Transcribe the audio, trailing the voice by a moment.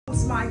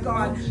my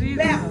God.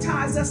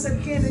 Baptize us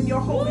again in your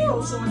Holy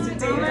Ghost on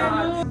today,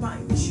 God.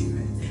 Bind you.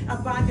 I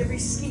bind every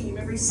scheme,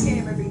 every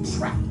scam, every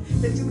trap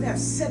that you would have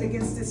set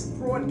against this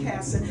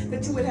broadcast,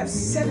 that you would have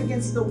set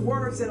against the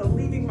words that are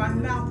leaving my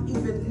mouth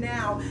even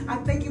now. I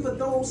thank you for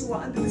those who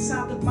are under the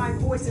sound of my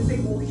voice, and they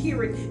will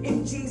hear it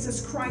in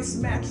Jesus Christ's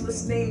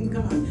matchless name,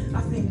 God.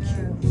 I thank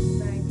you.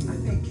 I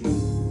thank you.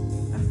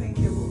 I thank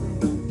you,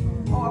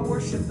 Lord. Oh, I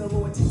worship the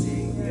Lord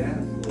today.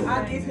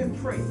 I give him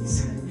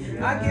praise.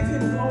 I give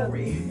him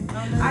glory.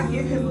 I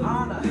give him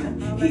honor.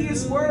 He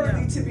is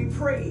worthy to be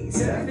praised.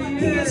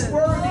 He is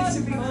worthy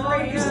to be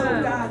praised,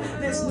 oh God.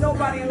 There's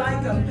nobody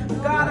like him.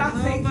 God, I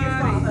thank you,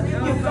 Father.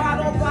 You're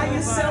God all by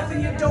yourself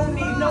and you don't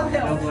need no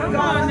help.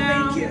 God, I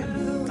thank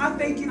you. I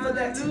thank you for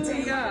that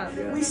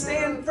today. We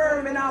stand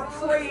firm in our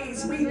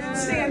praise. We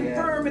stand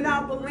firm in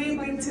our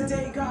believing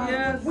today,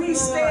 God. We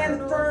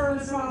stand firm,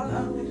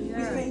 Father.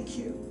 We thank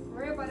you.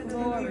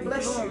 And we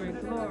bless you,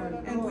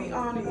 and we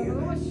honor you,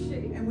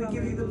 and we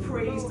give you the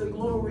praise, the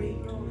glory,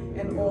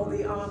 and all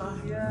the honor.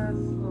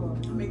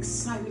 I'm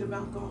excited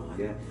about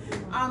God.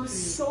 I'm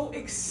so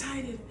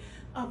excited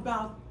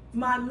about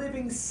my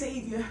living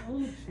Savior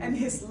and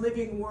his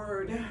living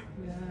word.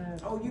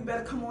 Oh, you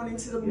better come on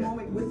into the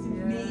moment with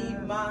me,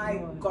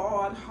 my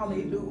God.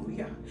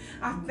 Hallelujah.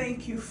 I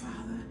thank you,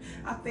 Father.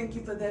 I thank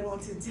you for that on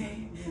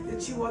today,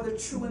 that you are the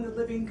true and the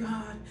living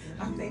God.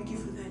 I thank you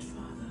for that,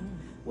 Father.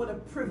 What a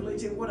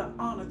privilege and what an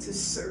honor to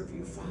serve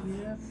you,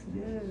 Father.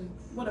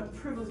 What a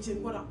privilege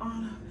and what an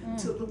honor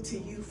to look to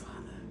you,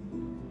 Father.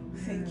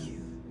 Thank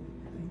you.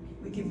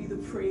 We give you the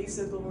praise,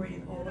 the glory,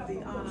 and all of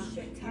the honor.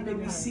 You may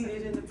be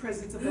seated in the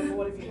presence of the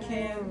Lord if you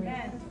can.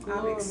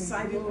 I'm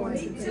excited on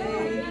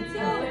today.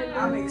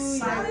 I'm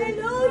excited.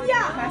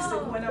 Pastor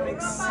Gwen, I'm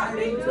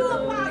excited.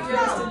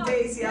 Pastor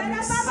Daisy, I'm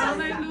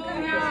excited.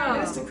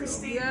 Pastor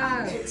Christine,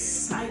 I'm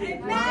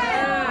excited.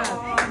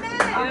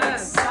 I'm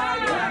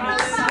excited. I'm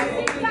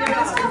excited.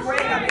 Pastor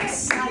Gray, I'm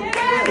excited.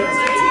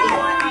 Pastor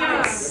T.Y., I'm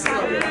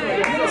excited.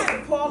 Pastor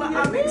Paula,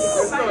 I'm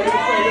excited.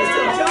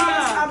 Pastor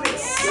Jones, I'm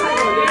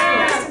excited.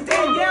 Pastor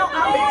Danielle,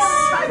 I'm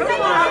excited.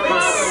 I'm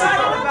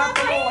excited about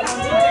the Lord on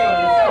today.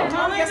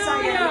 Oh, yes, I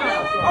am.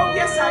 Oh,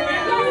 yes, I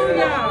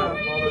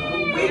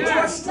am. We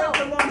just struck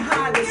the one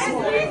high this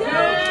morning.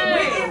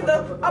 We're in the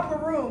upper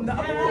room of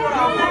our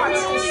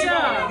hearts this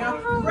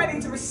morning, ready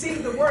to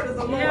receive the word of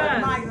the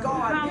Lord, my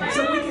God,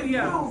 so we can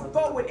move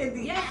forward in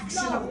the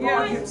action of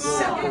God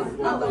himself. I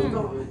love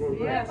God.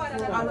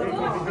 I love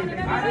God.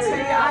 I tell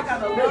you, I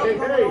got a love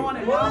going on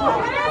in my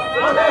heart.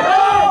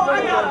 Oh,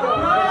 I got a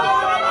love.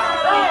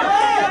 I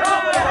got a love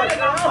going on in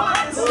my heart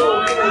this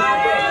morning.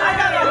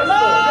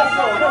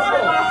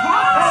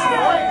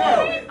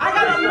 I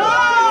got a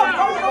love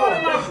going on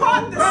in my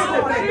heart this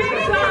morning.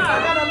 I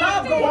got a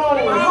love going on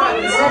in my heart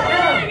this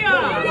morning.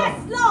 Yes,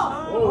 Lord.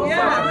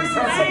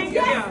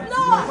 Yes,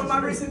 Lord. For my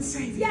risen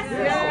Savior. Yes,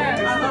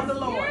 Lord. I love the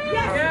Lord.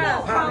 Yes,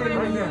 Lord.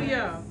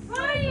 Hallelujah.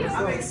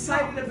 I'm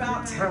excited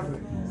about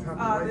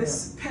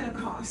this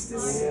Pentecost,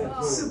 this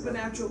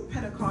supernatural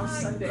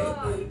Pentecost Sunday.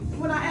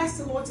 When I asked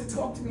the Lord to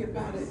talk to me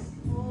about it,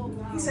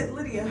 he said,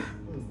 Lydia,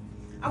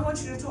 I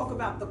want you to talk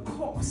about the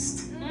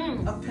cost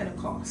of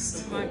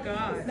Pentecost. Oh my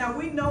God. Now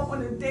we know on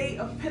the day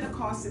of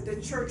Pentecost that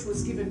the church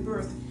was given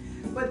birth,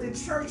 but the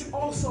church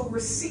also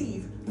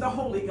received the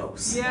Holy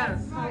Ghost.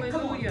 Yes.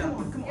 Hallelujah. Come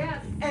on.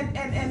 Yes.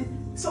 And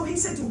so he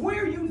said,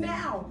 where are you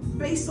now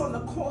based on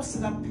the cost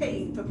that I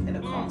paid for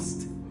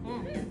Pentecost?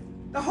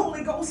 The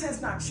Holy Ghost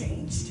has not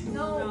changed.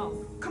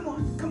 No. Come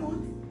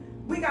on.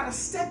 We got to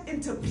step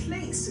into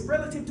place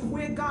relative to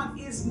where God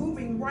is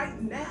moving right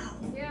now.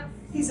 Yeah.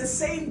 He's the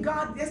same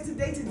God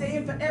yesterday, today,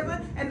 and forever,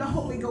 and the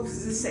Holy Ghost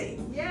is the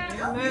same. Yeah.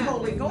 Help me,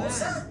 Holy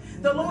Ghost.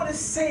 The Lord is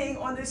saying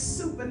on this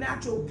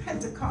supernatural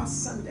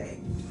Pentecost Sunday,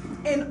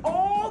 in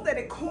all that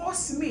it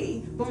cost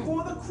me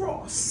before the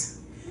cross,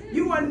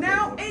 you are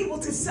now able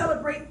to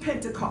celebrate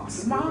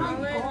Pentecost. My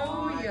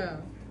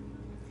God.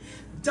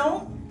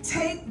 Don't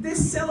take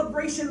this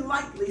celebration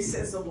lightly,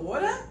 says the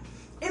Lord.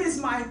 It is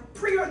my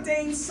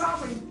preordained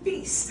sovereign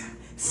feast,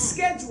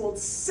 scheduled,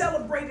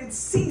 celebrated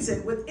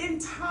season within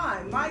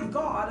time, my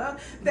God,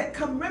 that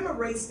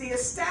commemorates the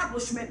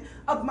establishment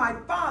of my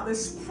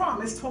Father's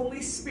promised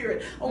Holy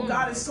Spirit. Oh,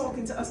 God is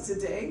talking to us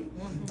today,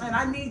 and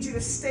I need you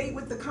to stay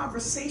with the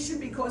conversation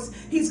because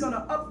he's going to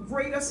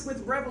upgrade us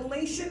with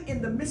revelation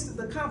in the midst of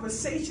the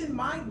conversation.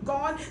 My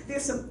God,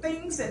 there's some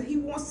things that he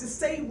wants to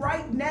say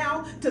right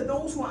now to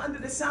those who are under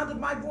the sound of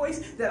my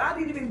voice that I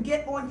didn't even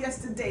get on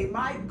yesterday.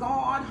 My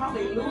God,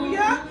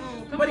 hallelujah.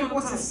 But he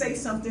wants to say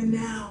something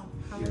now.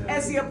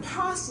 As the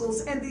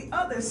apostles and the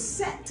others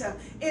sat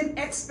in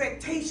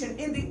expectation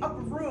in the upper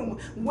room,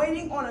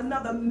 waiting on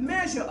another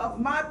measure of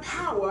my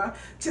power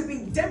to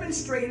be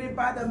demonstrated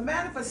by the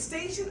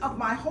manifestation of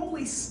my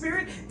Holy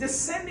Spirit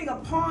descending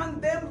upon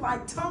them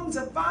like tongues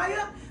of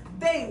fire,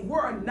 they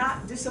were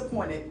not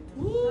disappointed.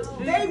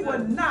 They were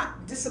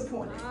not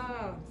disappointed.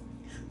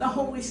 The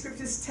Holy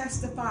Scriptures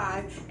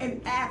testify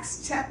in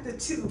Acts chapter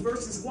 2,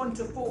 verses 1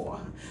 to 4.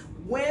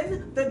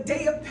 When the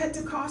day of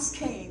Pentecost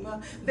came,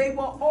 they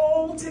were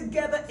all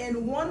together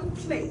in one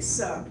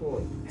place.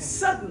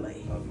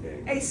 Suddenly,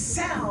 a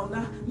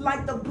sound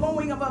like the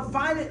blowing of a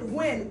violent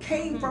wind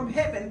came from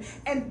heaven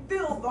and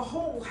filled the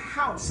whole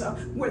house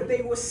where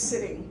they were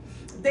sitting.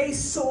 They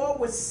saw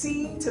what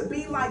seemed to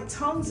be like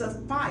tongues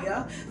of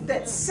fire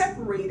that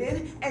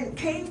separated and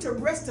came to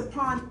rest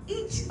upon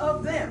each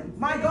of them.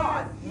 My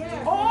God,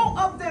 all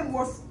of them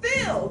were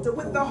filled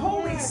with the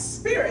Holy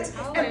Spirit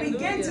and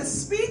began to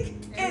speak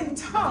in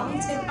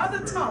tongues, in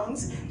other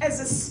tongues, as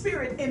the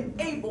Spirit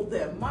enabled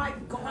them. My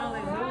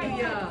God,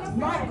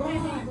 my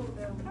God.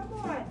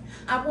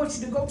 I want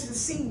you to go to the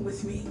scene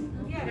with me.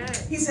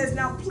 He says,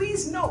 now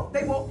please note,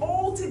 they were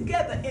all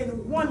together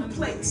in one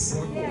place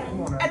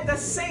at the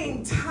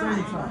same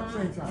time,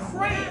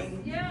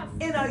 praying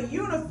in a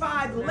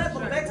unified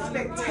level of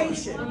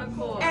expectation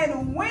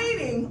and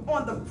waiting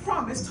on the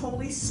promised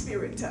Holy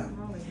Spirit.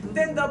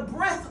 Then the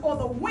breath or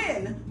the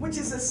wind, which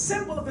is a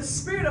symbol of the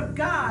Spirit of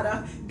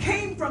God,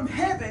 came from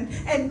heaven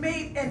and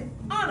made an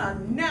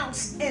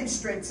unannounced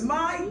entrance.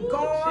 My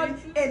God,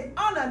 an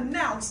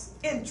unannounced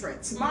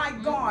entrance. My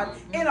God,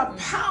 in a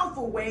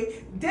powerful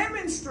way,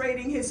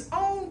 demonstrating his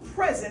own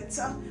presence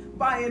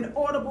by an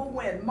audible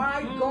wind.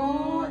 My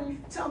God,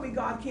 tell me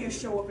God can't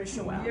show up and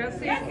show out. Yes,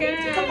 he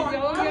can.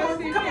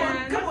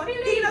 Come on.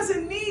 He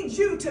doesn't need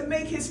you to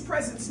make his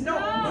presence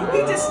known. He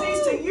just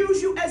needs to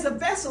use you as a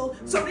vessel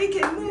so he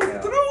can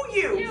move through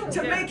you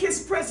to make his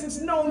presence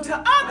known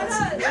to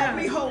others. Help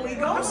me, Holy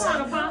Ghost.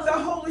 The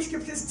Holy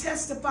Scriptures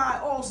testify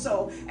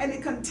also, and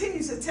it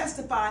continues to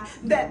testify,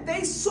 that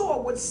they saw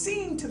what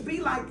seemed to be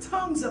like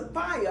tongues of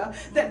fire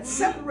that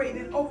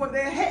separated over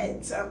their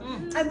heads.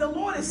 And the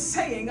Lord is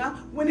saying,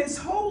 when his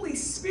Holy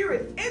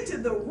Spirit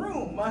entered the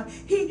room,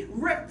 he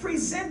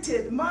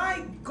represented,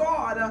 my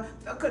God,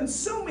 a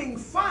consuming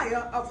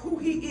fire of who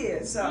he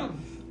is.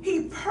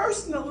 He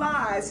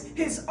personalized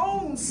his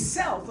own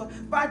self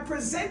by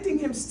presenting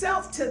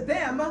himself to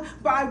them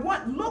by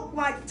what looked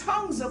like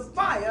tongues of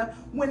fire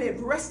when it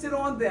rested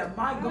on them.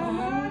 My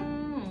God.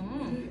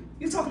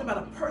 You're talking about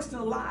a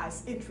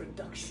personalized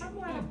introduction.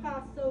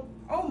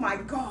 Oh my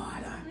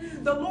God.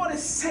 The Lord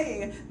is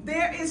saying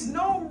there is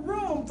no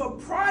room for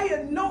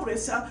prior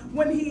notice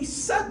when he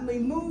suddenly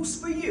moves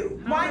for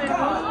you. My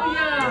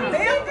God.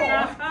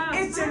 Therefore,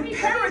 it's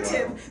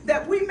imperative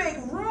that we make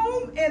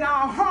room in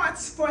our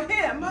hearts for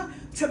him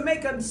to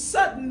make a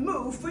sudden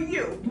move for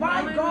you.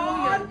 My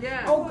God.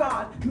 Oh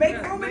God.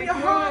 Make room in your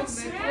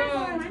hearts.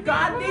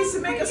 God needs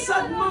to make a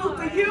sudden move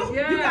for you.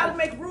 You got to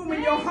make room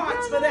in your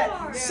hearts for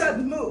that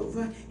sudden move.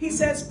 He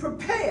says,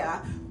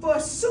 prepare for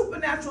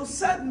supernatural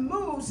sudden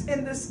moves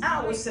in this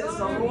hour, says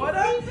the Lord,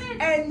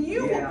 and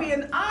you will be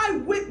an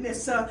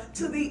eyewitness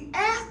to the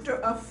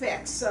after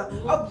effects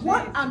of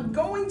what I'm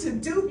going to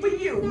do for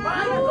you.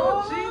 My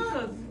God.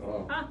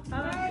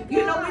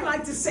 You know, we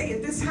like to say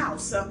at this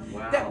house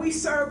that we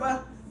serve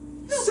a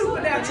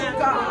supernatural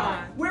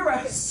God. We're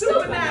a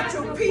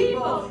supernatural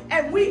people,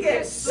 and we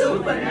get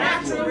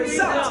supernatural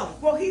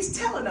results. Well, he's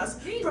telling us,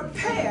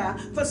 prepare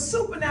for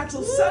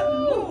supernatural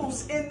sudden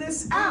moves in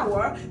this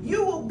hour.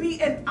 You will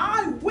be an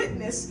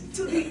eyewitness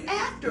to the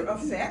after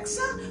effects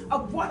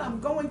of what I'm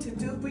going to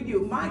do for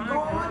you. My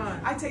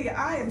God, I tell you,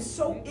 I am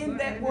so in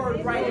that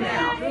word right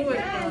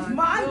now.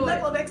 My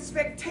level of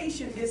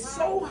expectation is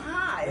so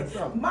high.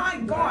 My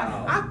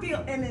God, I feel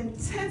an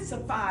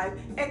intensified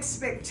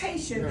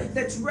expectation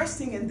that's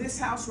resting in this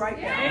house right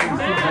now.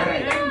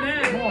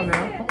 Amen. Come on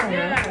now. Come on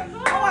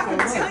now. Oh, I can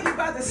tell you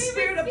by the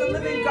Spirit of the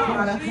living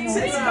God,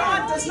 since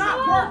God does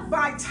not work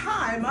by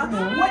time,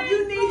 what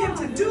you need him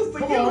to do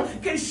for you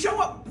can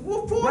show up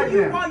for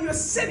you while you're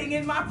sitting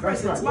in my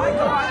presence. My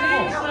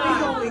God, help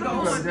me,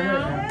 Holy Ghost.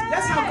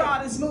 That's how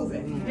God is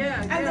moving.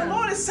 And the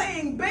Lord is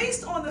saying,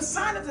 based on the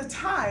sign of the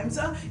times,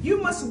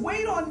 you must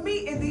wait on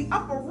me in the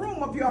upper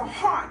room of your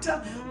heart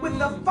with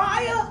the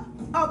fire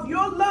of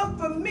your love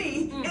for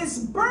me is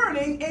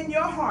burning in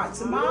your hearts.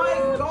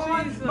 My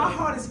God, my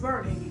heart is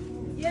burning.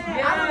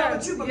 I don't know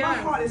about you, but my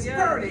heart is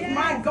burning.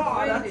 My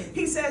God,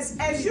 he says,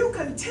 as you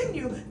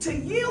continue to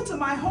yield to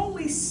my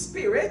Holy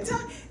Spirit,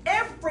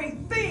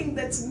 everything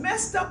that's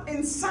messed up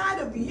inside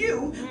of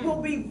you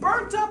will be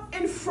burnt up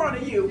in front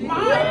of you. My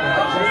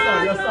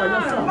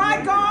God,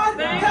 my God,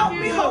 help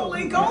me,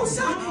 Holy Ghost.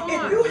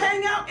 If you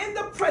hang out in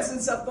the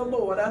presence of the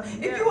Lord,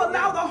 if you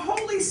allow the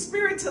Holy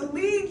Spirit to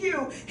lead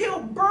you,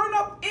 he'll burn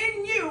up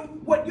in you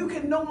what you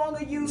can no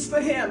longer use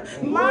for him.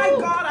 My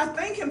God, I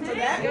thank him for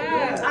that.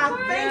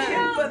 I thank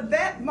him for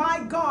that.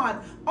 My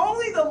God,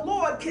 only the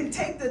Lord can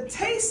take the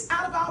taste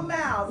out of our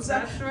mouths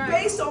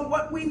based on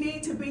what we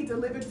need to be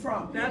delivered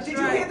from. Did you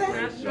hear that?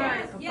 That's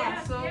right.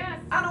 Yes.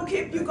 I don't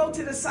care if you go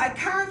to the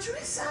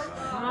psychiatrist.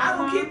 I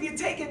don't care if you're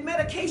taking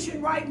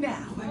medication right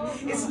now.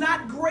 It's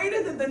not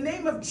greater than the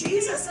name of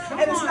Jesus,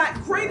 and it's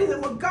not greater than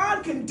what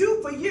God can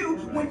do for you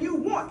when you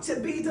want to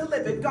be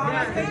delivered. God,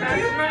 I thank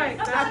you.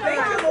 I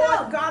thank you,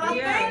 Lord. God, I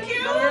thank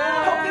you.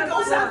 Holy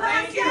Ghost, I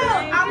thank you.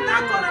 I'm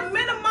not going to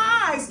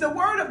minimize the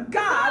word of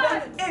God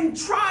in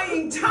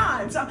trying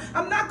times.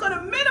 I'm not going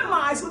to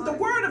minimize what the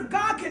Word of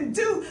God can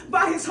do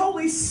by His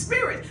Holy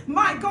Spirit,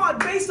 my God,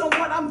 based on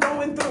what I'm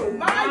going through.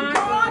 My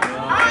God,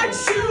 I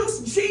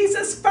choose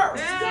Jesus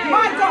first.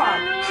 My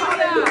God,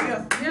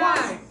 hallelujah.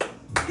 Why?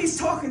 He's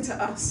talking to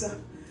us.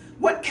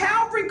 What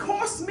Calvary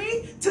cost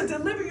me to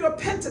deliver your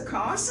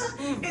Pentecost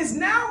is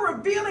now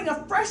revealing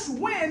a fresh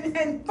wind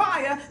and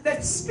fire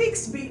that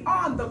speaks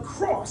beyond the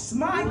cross.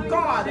 My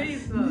God,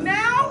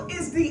 now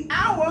is the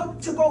hour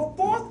to go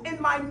forth in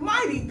my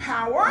mighty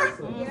power.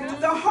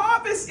 The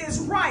harvest is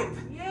ripe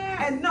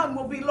and none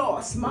will be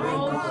lost. My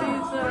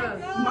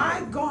God,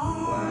 my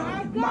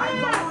God, my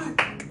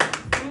God.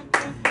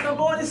 The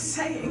Lord is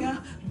saying,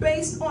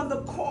 based on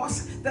the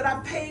cost that I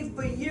paid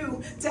for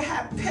you to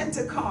have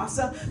Pentecost,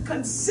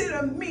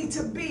 consider me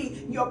to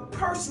be your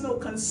personal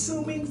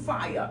consuming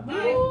fire.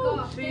 Burn it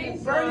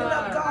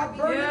up, God.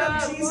 Burn it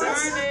up,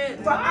 Jesus.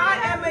 For I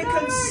am a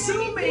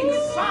consuming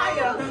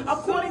fire,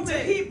 according to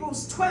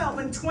Hebrews 12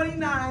 and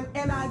 29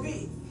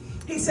 NIV.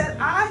 He said,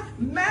 I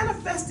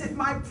manifested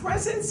my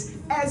presence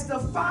as the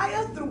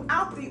fire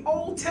throughout the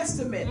Old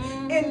Testament.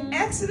 In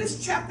Exodus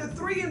chapter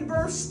 3 and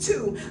verse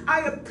 2,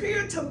 I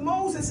appeared to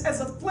Moses as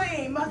a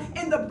flame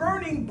in the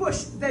burning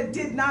bush that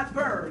did not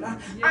burn.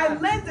 I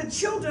led the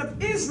children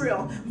of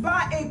Israel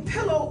by a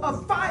pillar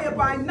of fire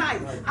by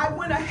night. I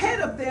went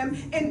ahead of them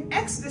in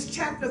Exodus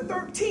chapter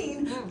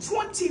 13,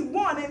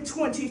 21 and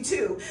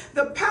 22.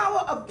 The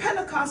power of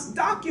Pentecost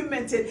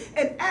documented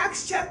in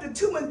Acts chapter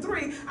 2 and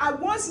 3. I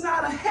was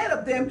not ahead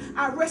of them,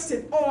 I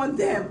rested on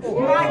them.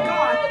 My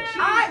God,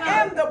 I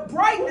am the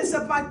brightness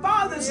of my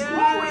Father's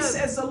glory,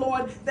 says the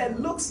Lord, that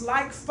looks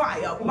like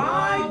fire.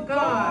 My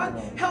God,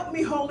 help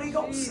me, Holy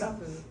Ghost.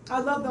 I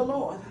love the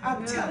Lord.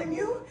 I'm telling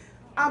you,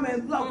 I'm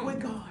in love with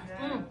God.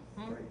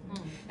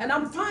 And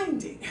I'm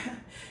finding,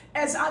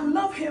 as I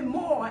love Him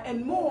more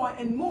and more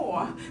and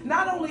more,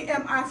 not only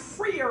am I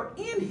freer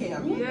in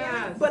Him,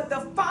 but the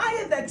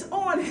fire that's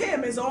on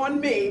Him is on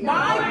me.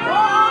 My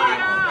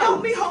God,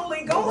 help me,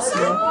 Holy Ghost.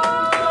 The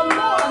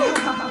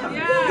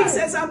Lord, He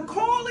says, I'm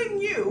calling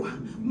you,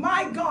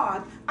 my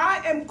God.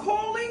 I am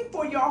calling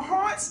for your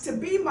hearts to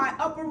be my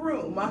upper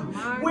room,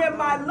 where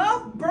my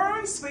love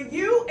burns for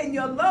you and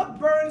your love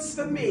burns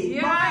for me.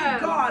 My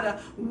God,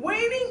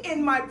 waiting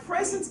in my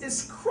presence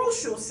is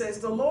crucial, says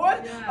the Lord.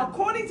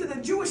 According to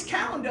the Jewish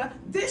calendar,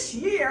 this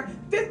year,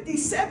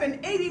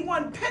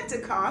 5781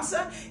 Pentecost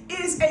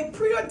is a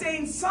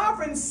preordained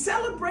sovereign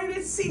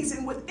celebrated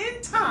season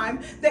within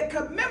time that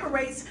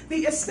commemorates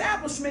the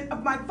establishment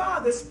of my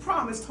Father's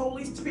promised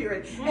Holy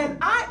Spirit. And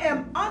I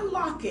am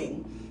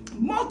unlocking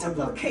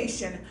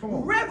multiplication,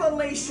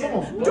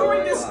 revelation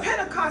during this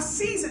Pentecost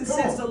season,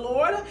 says the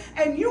Lord,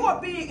 and you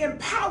are being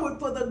empowered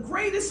for the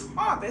greatest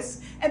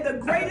harvest and the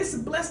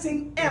greatest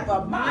blessing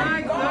ever.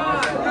 My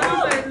God.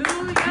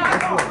 Hallelujah. My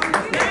God.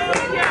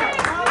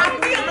 I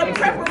feel the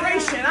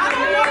preparation. I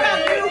don't know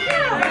about you,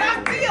 but I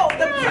feel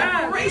the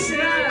preparation.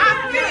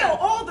 I feel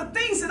all the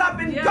things that I've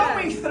been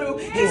going through.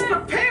 He's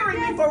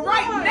preparing me for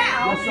right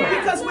now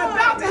because we're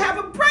about to have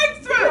a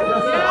breakthrough.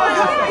 Oh,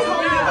 help me,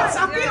 Holy Ghost.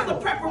 I feel the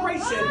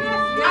preparation.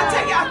 I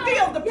tell you, I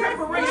feel the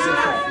preparation.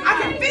 I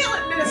can feel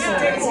it, Minister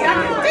Daisy. I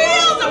can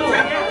feel the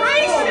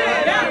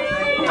preparation.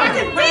 I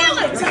can feel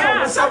it.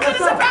 Something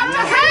is about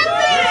to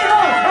happen.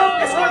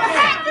 It's going to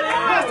happen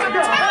for us. I'm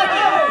telling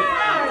you.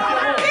 God,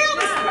 I feel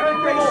this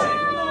preparation.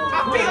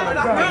 I feel it.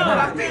 I feel it.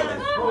 I feel it.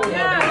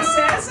 He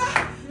says,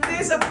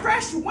 there's a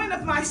fresh wind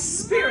of my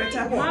spirit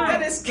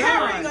that is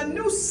carrying a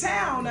new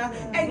sound,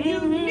 and you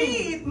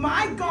need,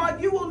 my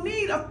God, you will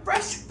need a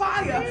fresh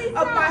fire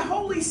of my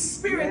Holy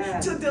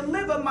Spirit to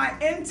deliver my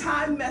end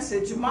time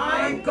message.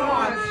 My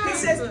God, He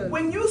says,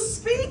 when you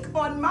speak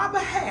on my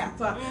behalf,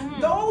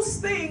 those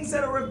things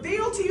that are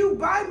revealed to you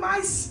by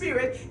my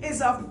Spirit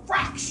is a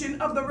fraction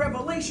of the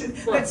revelation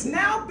that's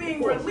now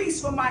being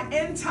released for my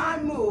end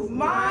time move.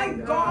 My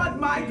God,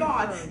 my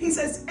God. He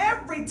says,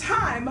 every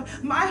time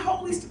my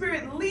Holy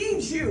Spirit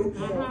leads you,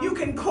 you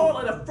can call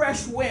it a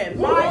fresh wind.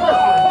 My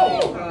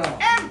God.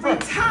 Every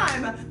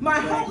time my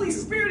Holy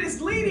Spirit is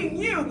leading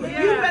you,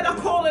 you better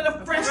call it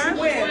a fresh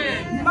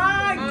wind.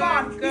 My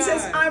God. He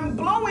says, I'm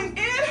blowing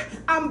in,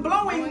 I'm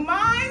blowing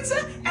minds,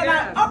 and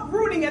I'm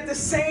uprooting at the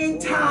same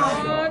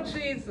time. Oh,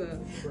 Jesus.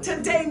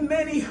 Today,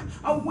 many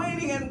are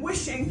waiting and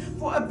wishing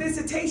for a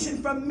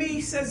visitation from me,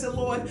 says the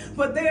Lord,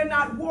 but they're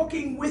not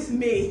walking with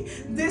me.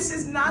 This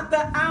is not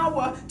the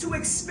hour to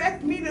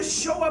expect me to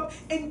show up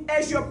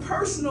as your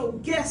personal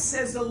guest,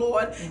 says the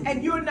Lord,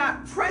 and you're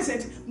not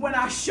present when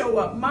I show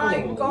up.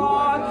 My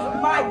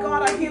God,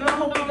 I hear the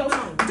Holy Ghost.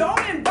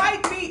 Don't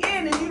invite me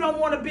in and you don't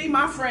want to be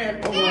my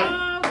friend.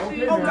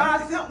 Oh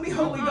God, help me,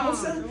 Holy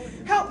Ghost.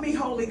 Help me,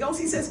 Holy Ghost.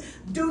 He says,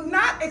 do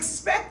not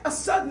expect a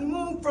sudden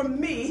move from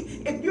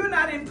me if you're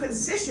not in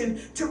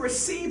position to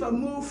receive a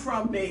move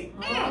from me.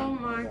 Oh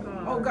my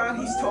God. Oh God,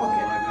 he's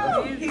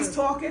talking. He's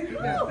talking.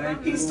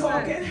 He's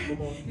talking.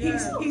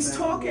 He's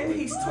talking.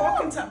 He's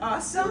talking to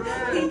us.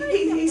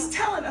 He's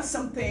telling us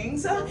some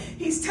things.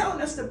 He's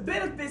telling us the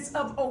benefits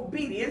of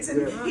obedience,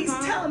 and he's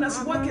telling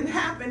us what can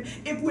happen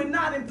if we're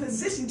not in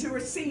position to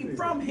receive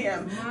from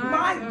him.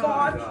 My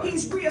God,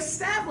 he's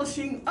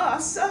reestablishing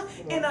us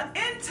in an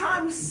end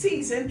time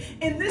season,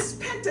 in this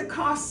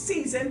Pentecost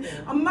season,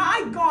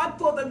 my God,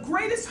 for the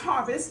greatest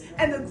harvest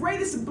and the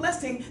greatest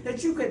blessing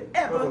that you could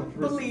ever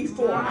believe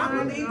for.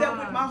 I believe that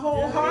with my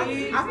whole heart.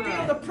 I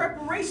feel the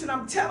preparation.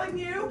 I'm telling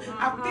you,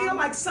 I feel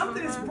like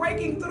something is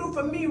breaking through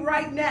for me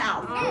right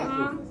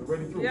now.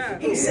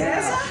 He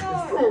says,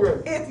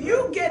 if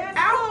you get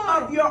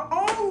out of your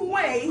own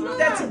way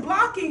that's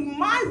blocking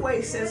my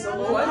way, says the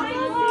Lord,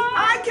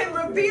 I can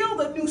reveal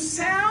the new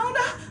sound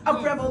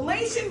of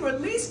revelation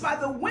released by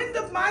the wind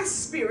of my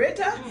spirit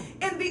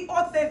in the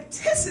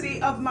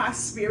authenticity of my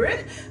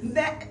spirit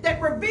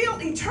that reveal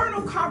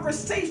eternal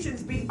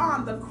conversations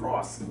beyond the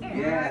cross.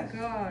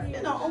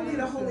 You know, only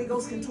the Holy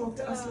Ghost can talk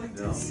to us like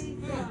this.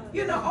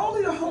 You know,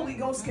 only the Holy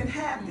Ghost can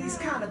have these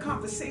kind of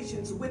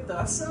conversations with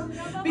us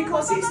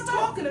because he's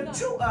talking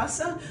to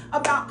us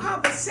about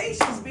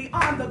conversations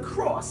beyond the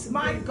cross,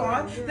 my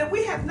God, that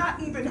we have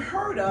not even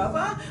heard of,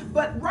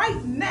 but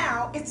right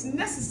now it's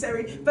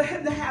necessary for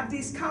him to have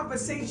these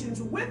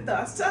conversations with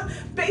us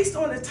based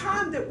on the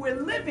time that we're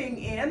living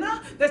in,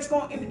 that's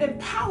going to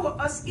empower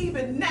us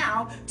even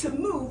now to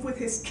move with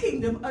his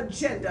kingdom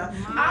agenda.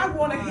 I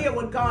want to hear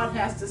what God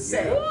has to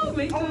say.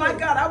 Oh my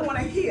God, I want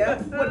to hear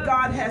what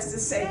God has to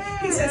say.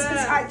 He says,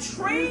 as I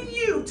train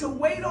you to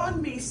wait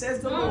on me,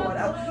 says the Lord,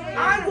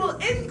 I will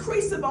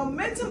increase the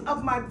momentum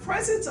of my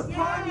presence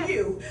upon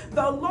you.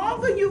 The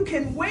longer you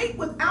can wait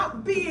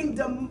without being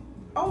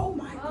oh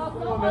my God.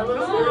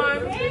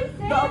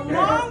 The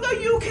longer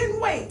you can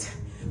wait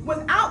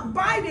without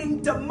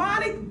biting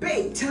demonic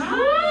bait, you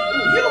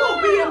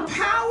will be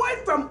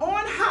empowered from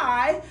on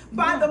high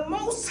by the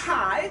Most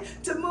High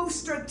to move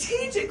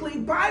strategically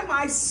by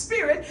my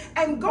spirit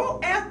and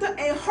go after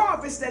a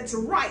harvest that's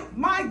right,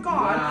 my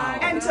God,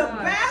 and to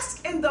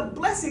bask in the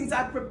blessings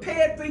I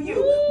prepared for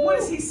you. What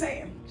is he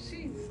saying?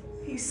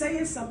 He's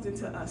saying something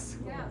to us.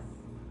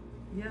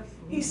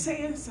 He's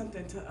saying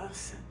something to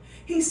us.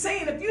 He's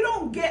saying if you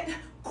don't get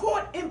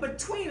caught in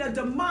between a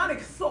demonic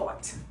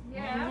thought,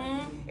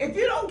 if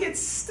you don't get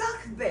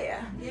stuck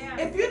there,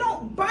 if you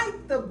don't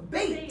bite the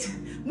bait,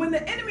 when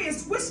the enemy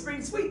is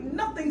whispering sweet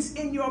nothings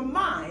in your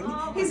mind,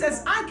 he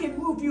says, I can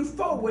move you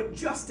forward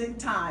just in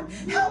time.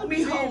 Help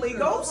me, Holy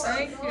Ghost.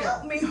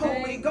 Help me,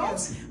 Holy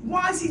Ghost.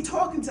 Why is he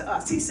talking to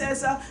us? He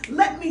says,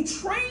 let me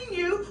train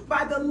you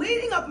by the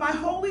leading of my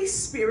Holy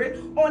Spirit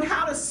on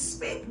how to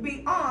speak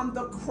beyond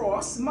the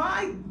cross,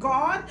 my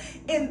God,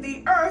 in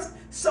the earth,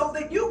 so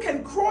that you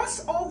can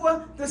cross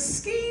over the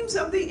schemes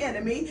of the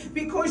enemy,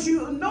 because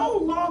you no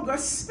longer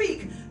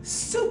speak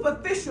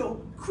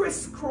superficial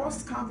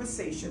crisscross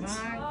conversations.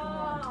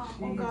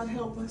 Oh God,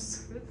 help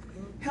us.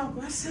 Help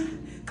us.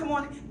 Come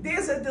on,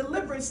 there's a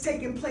deliverance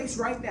taking place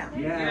right now.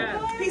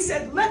 He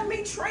said, let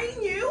me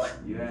train you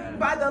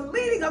by the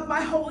leading of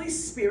my Holy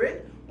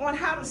Spirit on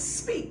how to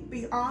speak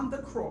beyond the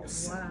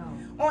cross.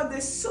 On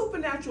this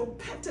supernatural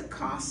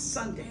Pentecost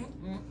Sunday.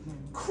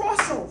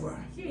 Crossover.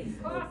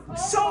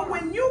 So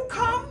when you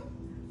come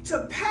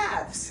to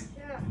paths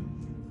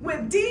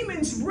where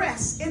demons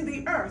rest in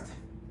the earth,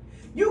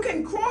 you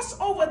can cross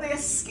over their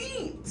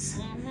schemes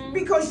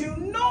because you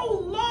no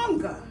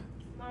longer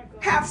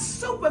have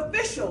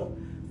superficial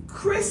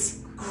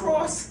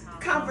crisscross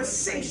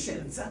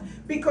conversations,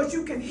 because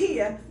you can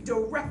hear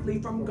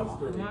directly from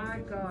God.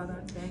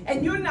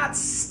 And you're not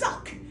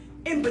stuck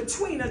in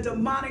between a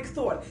demonic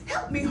thought.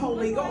 Help me,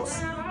 Holy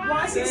Ghost.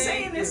 Why is he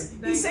saying this?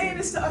 He's saying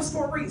this to us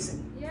for a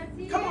reason.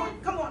 Come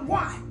on,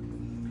 why?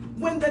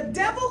 When the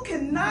devil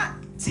cannot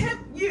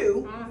tempt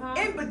you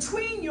in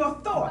between your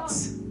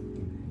thoughts,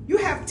 you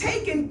have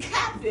taken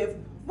captive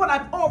what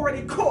I've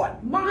already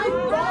caught. My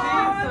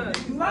God,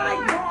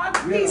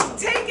 he's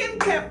taken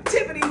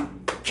captivity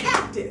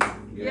captive.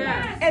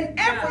 And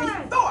every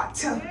thought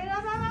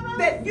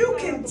that you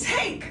can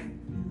take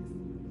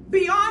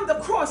beyond the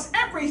cross,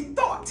 every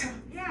thought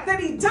that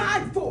he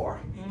died for,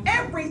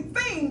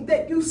 everything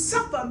that you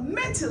suffer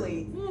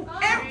mentally,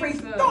 every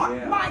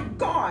thought, my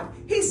God,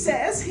 he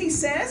says,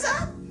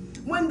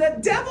 when the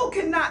devil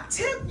cannot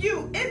tempt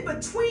you in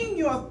between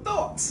your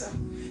thoughts,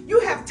 you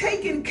have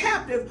taken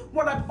captive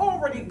what I've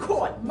already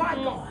caught. My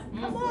God.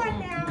 Come on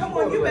now. Come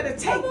on, you better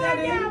take that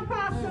in.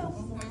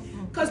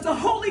 Because the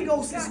Holy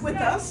Ghost is with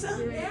us.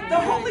 The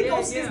Holy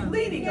Ghost is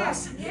leading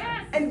us.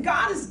 And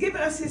God has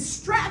given us his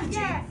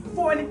strategy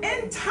for an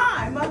end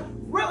time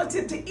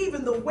relative to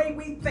even the way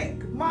we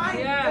think.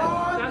 My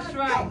God,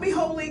 help me,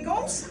 Holy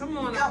Ghost. Come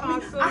on, help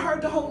me. I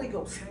heard the Holy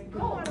Ghost.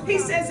 He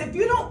says, if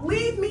you don't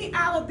leave me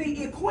out of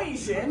the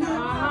equation,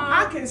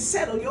 I can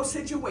settle your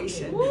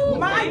situation.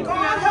 My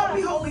God, help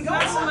me, Holy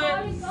Ghost.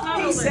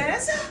 He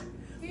says,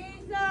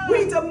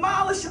 we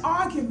demolish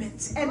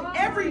arguments and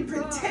every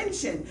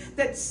pretension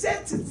that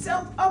sets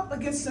itself up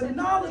against the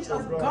knowledge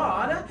of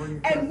God,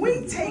 and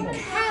we take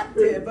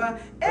captive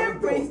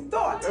every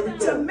thought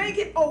to make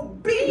it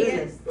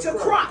obedient to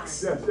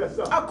Christ.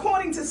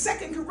 According to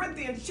 2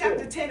 Corinthians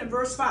chapter 10 and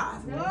verse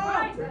 5.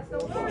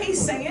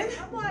 He's saying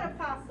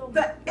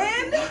the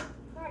end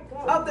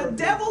of the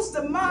devil's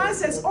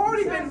demise has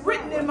already been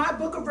written in my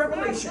book of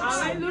Revelations.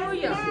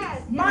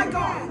 Hallelujah. My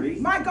God,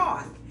 my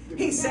God.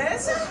 He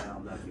says,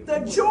 the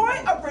joy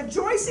of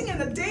rejoicing in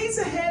the days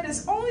ahead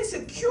is only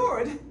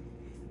secured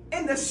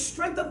in the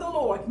strength of the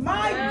Lord.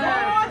 My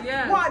God.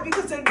 Why?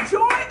 Because the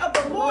joy of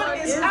the Lord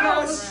is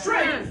our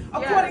strength,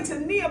 according to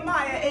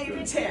Nehemiah 8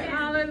 and 10.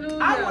 Hallelujah.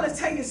 I want to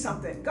tell you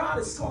something. God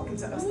is talking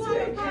to us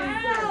today.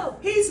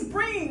 He's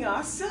bringing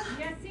us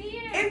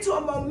into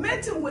a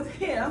momentum with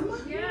Him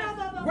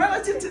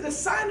relative to the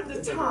sign of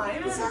the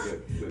times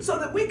so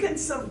that we can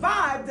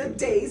survive the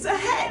days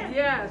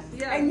ahead.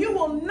 And you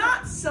will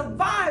not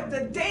survive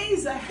the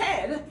days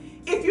ahead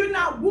if you're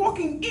not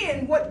walking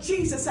in what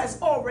Jesus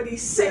has already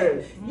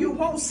said. You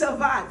won't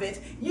survive it.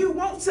 You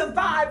won't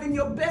survive in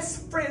your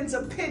best friend's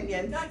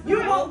opinion. You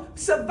won't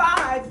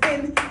survive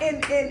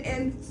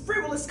in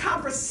frivolous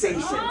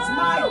conversations,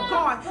 my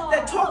God,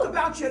 that talk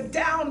about your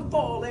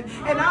downfall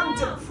and I'm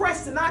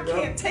depressed and I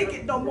can't take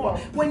it no more.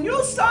 When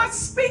you start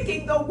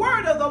speaking the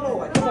word of the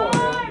Lord,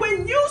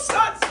 when you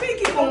start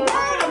speaking the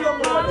word of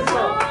the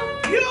Lord,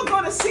 you're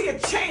going to see a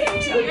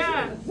change.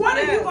 What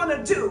are you going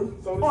to do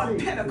on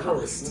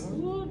Pentecost?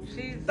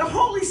 The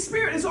Holy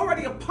Spirit is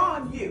already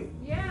upon you.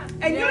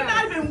 And you're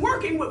not even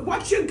working with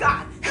what you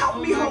got. Help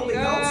me, Holy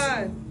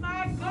Ghost.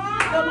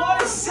 The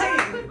Lord is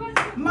saying,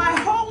 my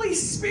Holy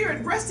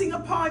Spirit resting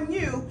upon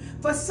you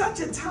for such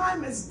a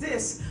time as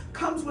this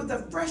comes with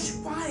a fresh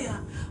fire,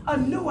 a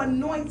new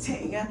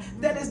anointing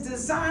that is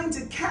designed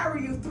to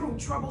carry you through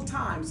troubled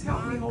times.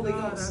 Help me, Holy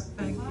Ghost.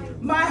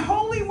 My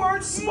holy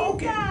word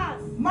spoken,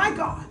 my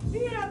God,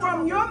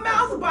 from your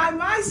mouth by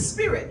my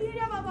Spirit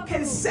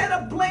can set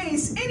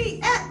ablaze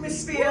any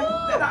atmosphere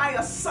that I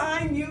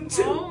assign you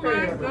to. Oh,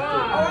 my God.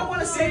 Oh, I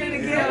want to say it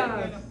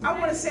again. I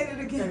want to say it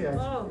again.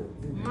 Oh,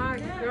 my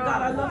God.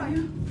 God, I love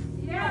you.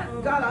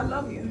 God, I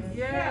love you.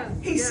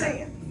 He's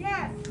saying,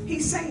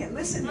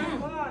 listen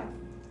now.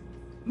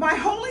 My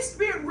Holy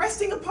Spirit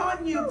resting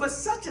upon you for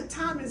such a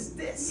time as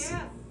this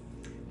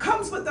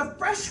comes with a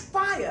fresh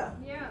fire,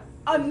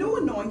 a new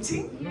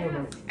anointing,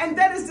 and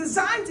that is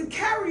designed to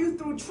carry you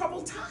through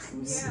troubled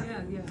times.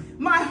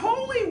 My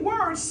holy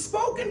word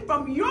spoken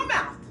from your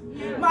mouth,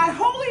 my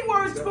holy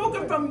word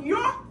spoken from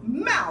your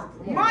mouth,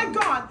 my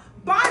God,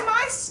 by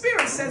my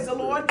Spirit, says the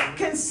Lord,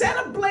 can set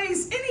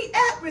ablaze any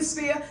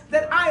atmosphere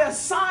that I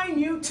assign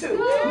you to.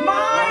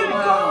 My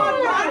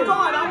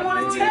God, I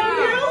want to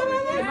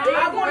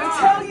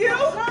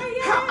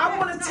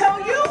tell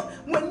you,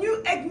 when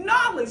you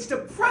acknowledge the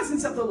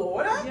presence of the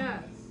Lord,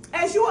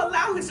 as you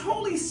allow His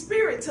Holy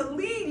Spirit to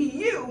lead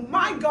you,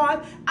 my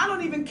God, I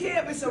don't even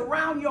care if it's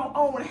around your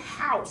own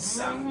house.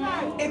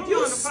 If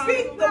you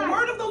speak the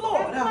word of the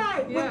Lord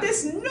with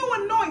this new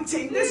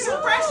anointing, this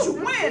fresh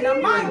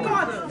wind, my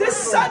God, this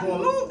sudden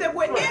move that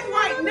we're in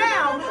right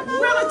now,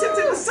 relative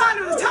to the sign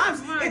of the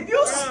times, if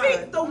you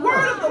speak the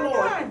word of the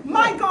Lord,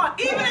 my God,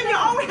 even in your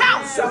own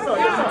house,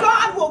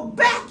 God will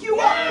back you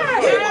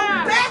up. He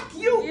will back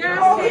you.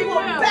 He will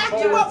back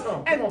you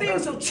up, and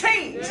things will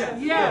change.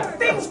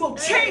 Things will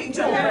change.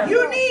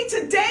 You need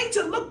today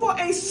to look for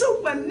a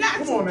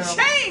supernatural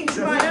change,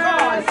 my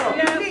God.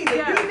 You need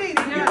it. You need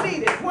it. You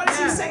need it. What is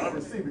He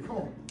saying?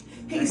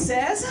 He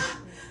says,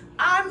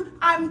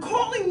 I'm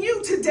calling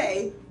you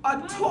today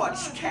a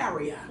torch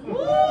carrier,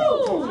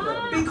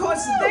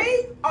 because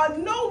they are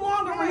no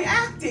longer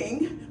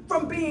reacting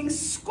from being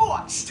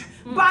scorched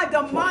by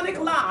demonic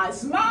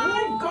lies.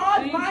 My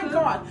God, my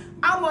God,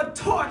 I'm a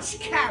torch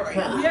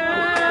carrier.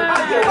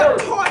 I'm a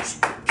torch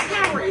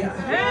carrier.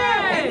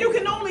 And you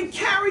can only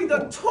carry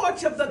the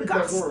torch of the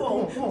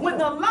gospel when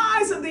the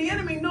lies of the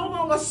enemy no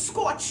longer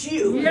scorch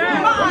you.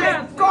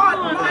 My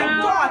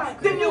God,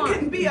 then you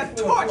can be a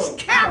torch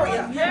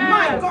carrier.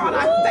 My God,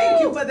 I thank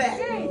you for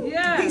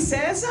that. He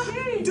says,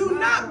 do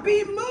not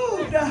be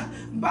moved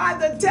by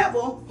the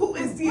devil, who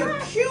is the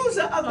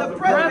accuser of the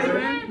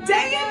brethren,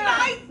 day and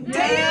night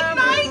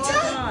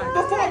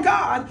before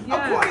God,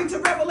 according to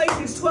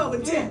Revelations 12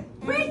 and 10.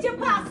 Preach,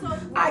 Apostle.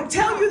 I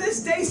tell you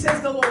this day,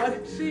 says the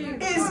Lord,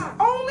 is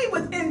only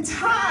within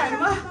time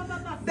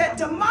that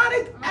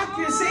demonic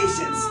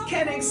accusations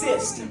can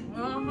exist.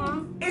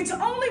 It's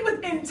only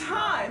within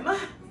time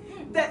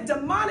that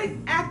demonic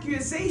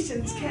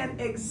accusations can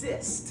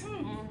exist.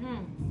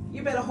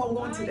 You better hold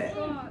on to that.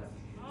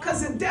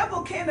 Because the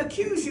devil can't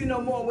accuse you no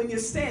more when you're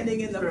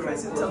standing in the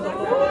presence of the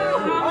Lord.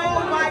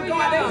 Oh my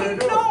God,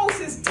 and he knows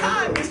his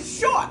time is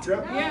short.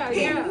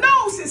 He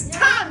knows his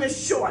time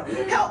is short.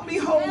 Help me,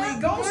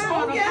 Holy Ghost.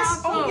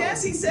 Oh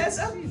yes, he says,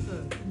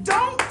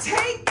 don't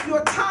take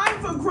your time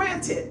for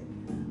granted.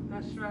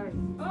 That's right.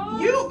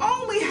 You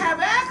only have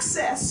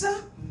access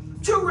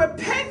to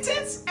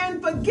repentance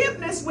and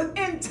forgiveness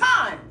within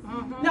time.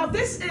 Now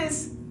this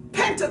is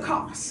Pentecost.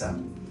 Pentecost.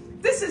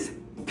 This is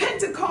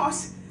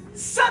Pentecost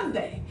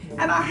Sunday.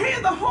 And I hear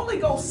the Holy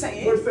Ghost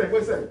saying, What's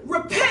that?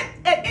 repent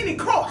at any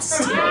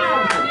cost.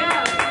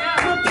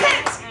 Yeah.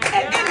 Repent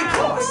at any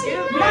cost.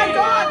 My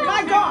God,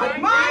 my God,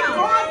 my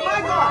God,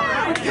 my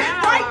God.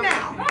 Repent right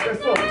now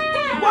Let's go.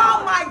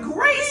 while my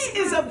grace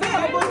is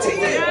available to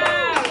you.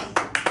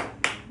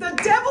 The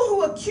devil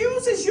who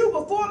accuses you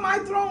before my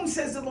throne,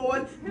 says the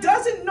Lord,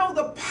 doesn't know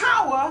the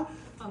power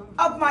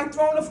of my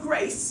throne of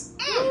grace.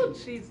 Oh,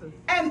 Jesus.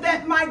 And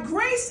that my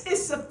grace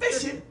is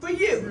sufficient for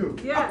you,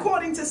 Yeah.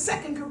 according to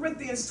 2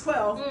 Corinthians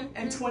 12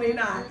 and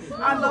 29.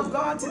 I love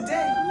God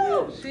today.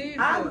 Oh, Jesus.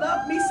 I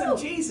love me some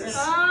Jesus.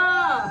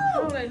 Ah,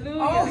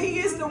 hallelujah. Oh, he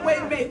is the way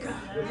maker.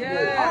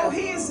 Yes. Oh,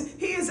 he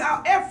is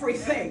our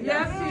everything.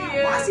 Yes, he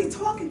is. Why is he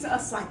talking to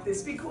us like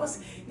this? Because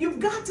you've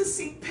got to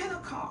see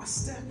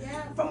Pentecost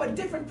from a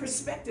different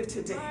perspective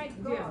today.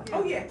 Yeah.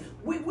 Oh yeah,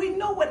 we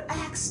know what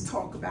Acts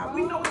talk about.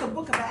 We know what the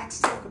book of Acts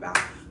talk about.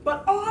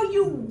 But are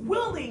you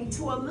willing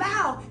to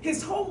allow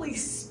his Holy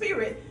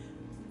Spirit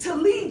to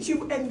lead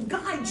you and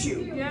guide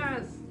you?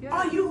 Yes. Yes.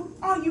 Are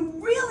you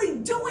really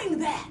doing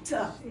that?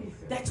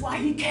 That's why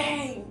he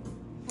came.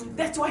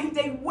 That's why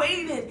they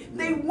waited.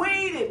 They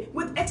waited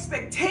with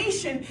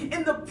expectation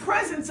in the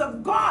presence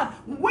of God,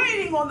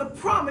 waiting on the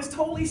promised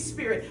Holy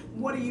Spirit.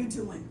 What are you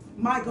doing?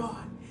 My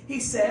God. He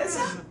says,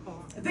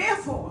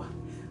 therefore,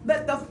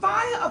 let the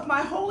fire of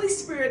my Holy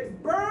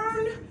Spirit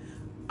burn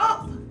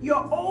up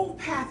your old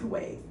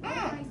pathway.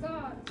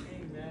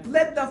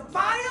 Let the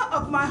fire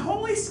of my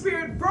Holy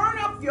Spirit burn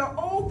up your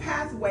old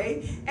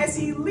pathway as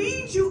he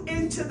leads you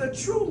into the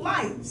true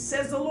light,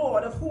 says the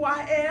Lord, of who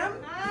I am.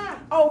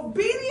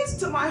 Obedience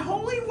to my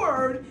holy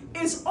word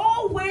is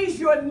always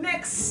your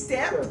next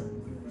step,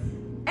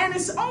 and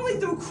it's only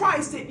through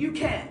Christ that you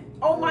can.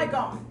 Oh my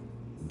God.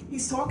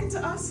 He's talking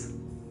to us.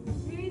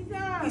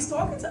 He's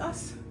talking to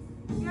us.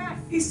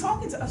 He's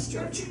talking to us,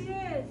 church.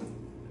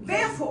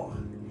 Therefore,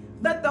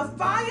 let the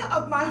fire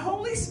of my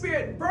Holy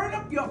Spirit burn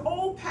up your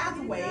old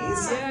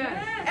pathways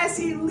as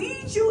he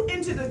leads you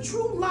into the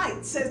true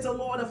light, says the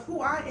Lord, of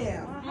who I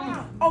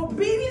am.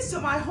 Obedience to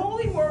my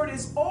holy word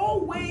is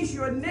always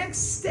your next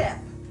step,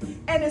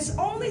 and it's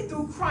only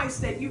through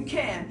Christ that you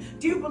can.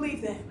 Do you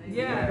believe that?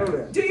 Yeah.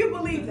 Do you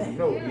believe that?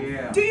 No.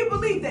 Yeah. Do you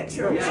believe that,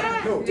 church?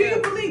 No. Do you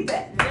believe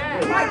that?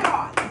 My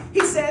God.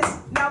 He says,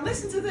 now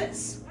listen to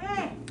this.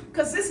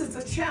 Because this is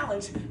a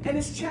challenge, and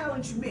it's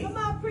challenged me.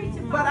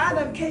 But I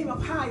done came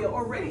up higher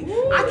already.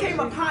 I came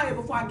up higher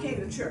before I came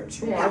to church.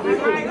 Help me,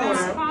 Holy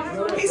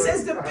Ghost. He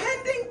says,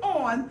 depending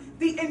on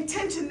the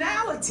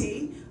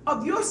intentionality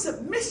of your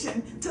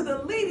submission to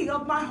the leading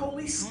of my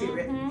Holy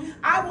Spirit,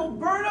 I will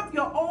burn up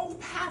your old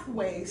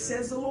pathways,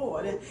 says the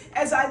Lord,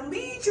 as I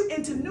lead you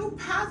into new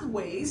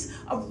pathways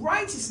of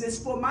righteousness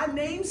for my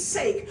name's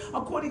sake,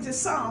 according to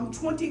Psalm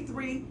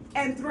 23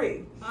 and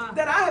 3,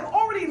 that I have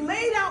already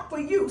laid out for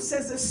you,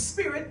 says the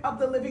Spirit of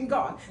the living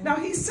God. Now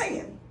he's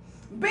saying,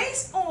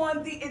 based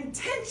on the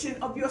intention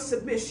of your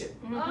submission.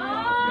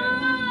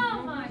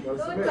 Oh my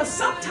goodness. Because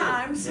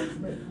sometimes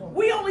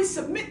we only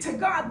submit to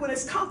God when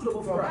it's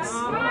comfortable for us.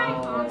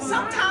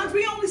 Sometimes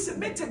we only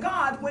submit to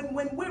God when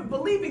we're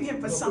believing him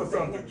for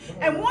something.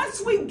 And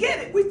once we get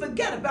it, we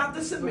forget about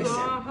the submission.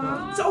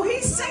 So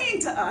he's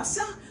saying to us,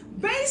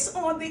 based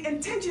on the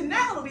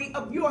intentionality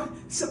of your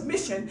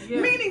submission,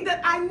 meaning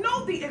that I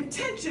know the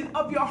intention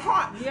of your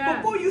heart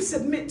before you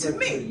submit to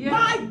me.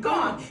 My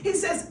God, he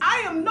says,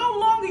 I am no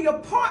longer your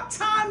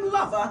part-time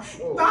lover.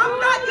 I'm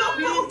not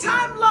your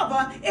full-time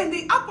lover. In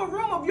the upper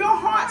room of your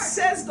heart,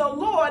 says the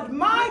Lord,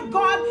 my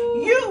God,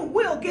 you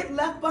will get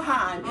left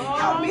behind.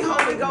 Help me,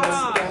 Holy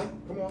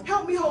Ghost.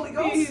 Help me, Holy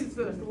Ghost.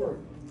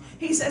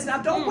 He says,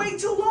 now don't wait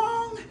too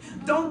long.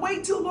 Don't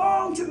wait too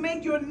long to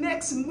make your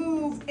next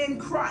move in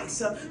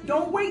Christ.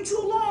 Don't wait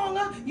too long.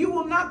 You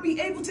will not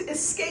be able to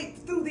escape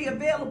through the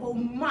available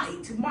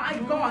might. My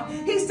God.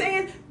 He's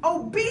saying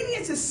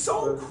obedience is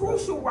so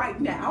crucial right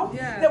now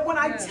that when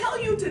I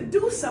tell you to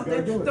do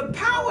something, the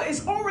power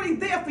is already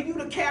there for you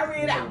to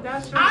carry it out.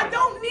 I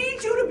don't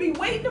need you to be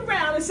waiting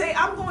around and say,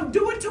 I'm going to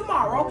do it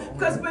tomorrow,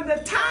 because when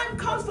the time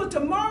comes for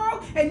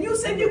tomorrow and you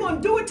said you're going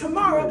to do it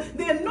tomorrow,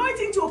 the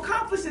anointing to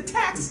accomplish the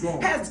task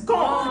has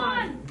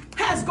gone.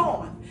 Has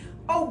gone.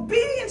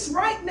 Obedience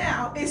right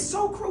now is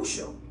so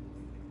crucial.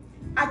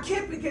 I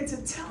can't begin to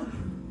tell you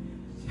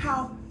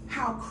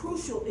how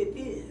crucial it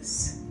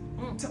is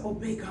to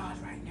obey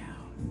God right now.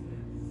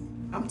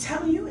 I'm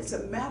telling you, it's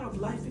a matter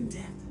of life and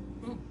death.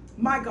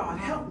 My God,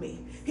 help me.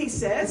 He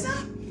says,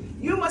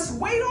 you must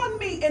wait on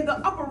me in the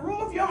upper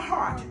room of your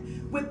heart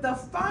with the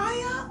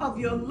fire of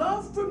your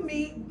love for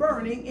me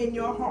burning in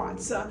your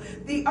hearts.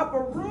 The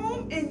upper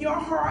room in your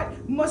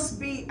heart must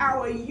be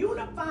our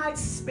unified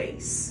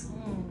space.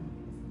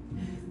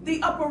 The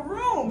upper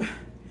room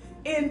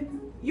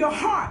in your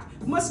heart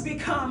must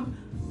become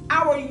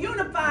our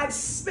unified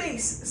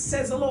space,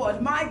 says the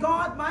Lord. My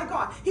God, my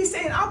God. He's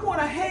saying, I want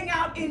to hang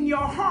out in your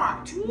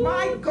heart.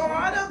 My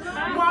God,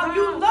 while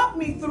you love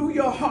me through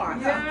your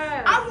heart.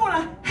 I want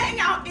to hang hang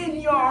out in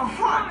your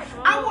heart.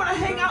 I want to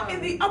hang out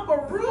in the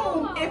upper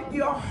room if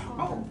you're,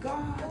 oh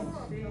God.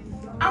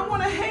 I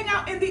want to hang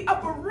out in the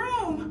upper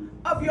room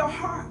of your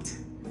heart,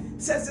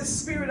 says the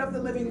Spirit of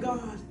the living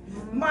God.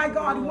 My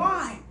God,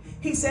 why?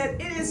 He said,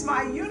 it is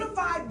my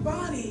unified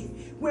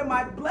body where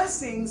my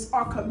blessings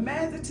are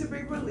commanded to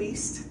be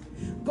released.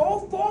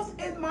 Go forth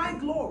in my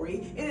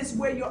glory. It is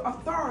where your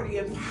authority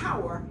and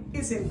power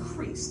is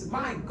increased.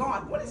 My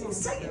God, what is he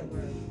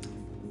saying?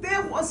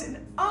 There was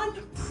an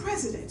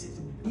unprecedented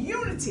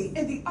unity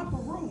in the upper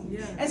room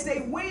as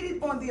they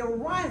waited on the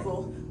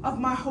arrival of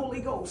my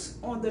Holy Ghost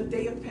on the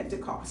day of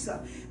Pentecost.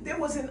 There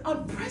was an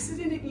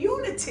unprecedented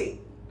unity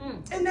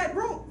in that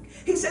room.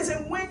 He says,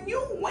 and when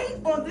you wait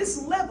on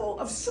this level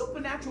of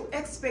supernatural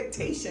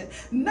expectation,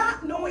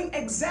 not knowing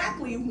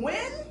exactly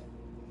when,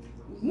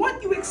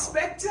 what you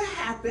expect to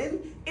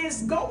happen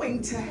is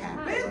going to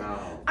happen.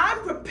 I'm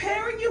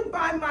preparing you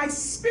by my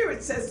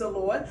Spirit, says the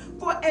Lord,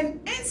 for an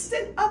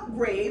instant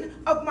upgrade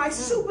of my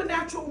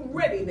supernatural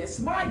readiness.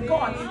 My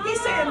God,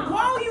 he's saying,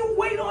 while you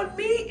wait on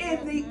me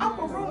in the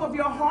upper room of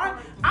your heart,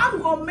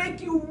 I'm going to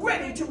make you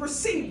ready to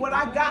receive what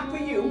I got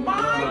for you.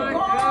 My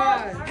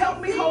God,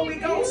 help me, Holy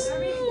Ghost.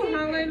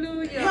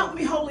 Hallelujah. Help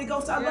me, Holy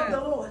Ghost. I love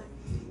the Lord.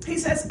 He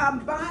says,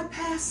 I'm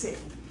bypassing.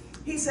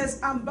 He says,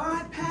 I'm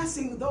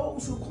bypassing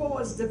those who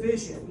cause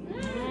division,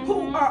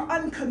 who are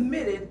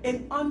uncommitted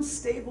in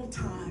unstable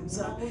times.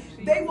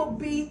 They will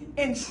be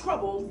in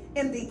trouble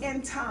in the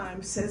end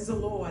time, says the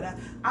Lord.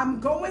 I'm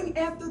going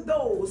after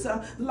those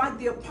like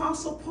the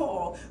Apostle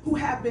Paul who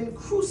have been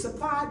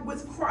crucified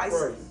with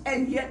Christ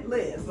and yet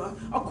live,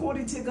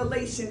 according to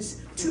Galatians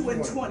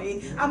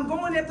 2:20. I'm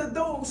going after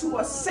those who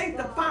are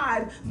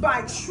sanctified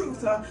by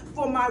truth,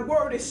 for my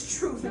word is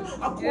truth,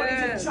 according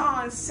to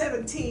John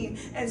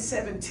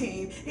 17:17.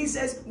 He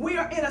says, we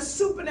are in a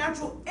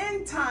supernatural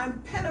end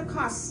time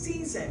Pentecost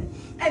season,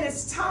 and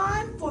it's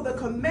time for the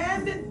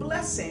commanded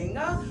blessing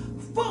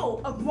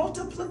full of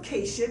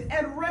multiplication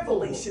and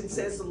revelation,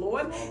 says the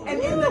Lord. And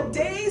in the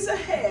days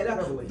ahead,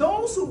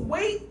 those who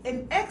wait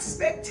in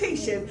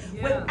expectation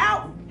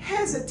without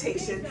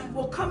hesitation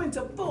will come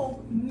into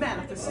full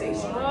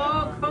manifestation.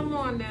 Oh, come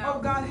on now.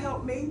 Oh, God,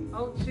 help me.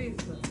 Oh,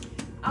 Jesus.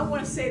 I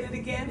want to say that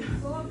again,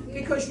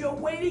 because your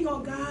waiting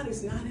on God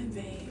is not in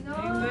vain.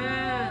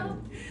 Amen.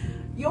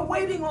 Your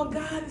waiting on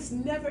God is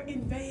never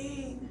in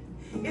vain.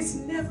 It's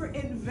never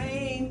in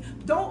vain.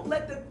 Don't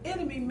let the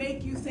enemy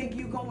make you think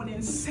you're going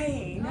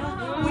insane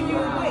when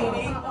you're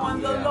waiting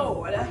on the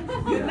Lord.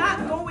 You're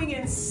not going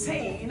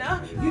insane.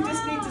 You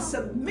just need to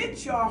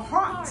submit your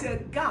heart to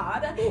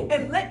God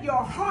and let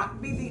your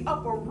heart be the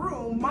upper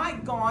room. My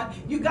God,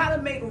 you got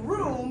to make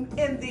room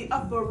in the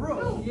upper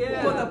room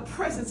for the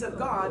presence of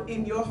God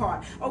in your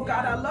heart. Oh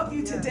God, I love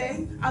you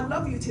today. I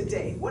love you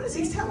today. What is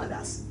he telling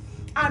us?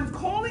 I'm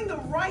calling the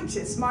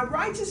righteous, my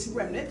righteous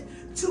remnant,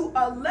 to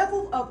a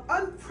level of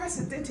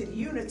unprecedented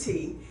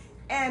unity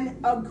and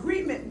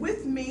agreement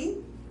with me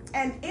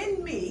and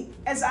in me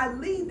as I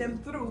lead them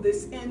through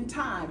this end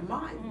time.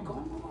 My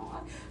God.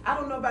 I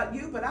don't know about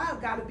you, but I've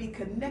got to be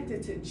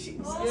connected to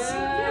Jesus.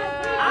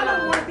 I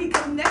don't want to be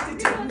connected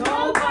to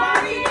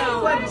nobody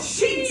but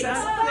Jesus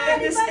in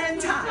this end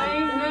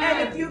time.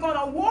 And if you're going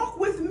to walk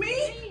with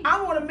me,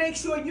 I want to make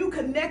sure you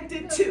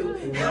connected too.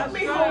 Help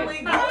me,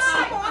 Holy Ghost.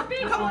 Come on,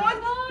 come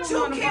on.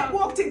 Two can't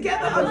walk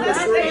together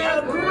unless they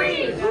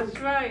agree. That's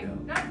right.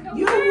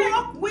 You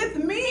walk with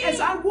me as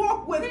I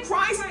walk with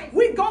Christ.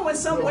 We're going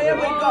somewhere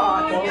with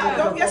God.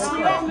 Yes,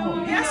 we are.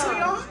 Yes, we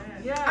are.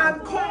 I'm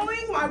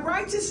calling my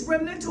righteous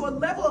remnant to a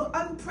level of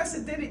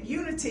unprecedented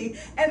unity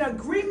and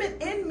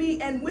agreement in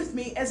me and with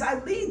me as I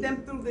lead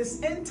them through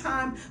this end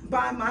time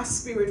by my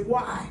Spirit.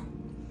 Why?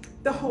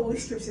 The Holy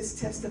Scriptures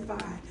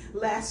testify.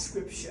 Last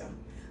scripture,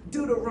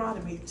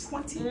 Deuteronomy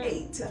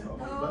 28,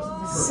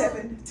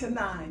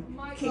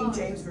 7-9, King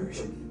James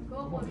Version.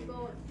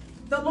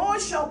 The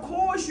Lord shall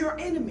cause your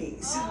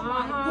enemies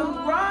who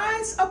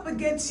rise up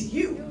against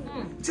you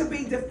to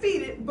be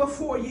defeated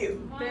before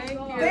you.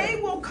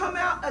 They will come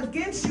out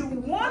against you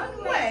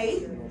one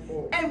way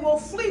and will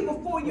flee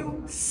before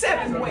you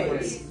 7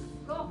 ways.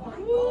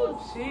 Ooh,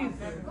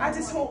 Jesus. I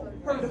just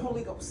heard the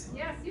Holy Ghost.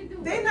 Yes, you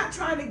do. They're not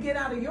trying to get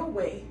out of your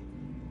way.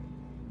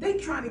 They're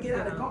trying to get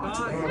out of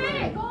God's way.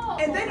 Hey, go.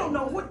 And they don't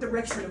know what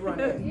direction to run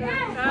in.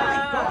 Yes.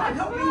 My God,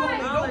 help me, Holy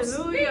Ghost.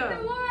 Speak the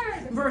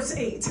word. Verse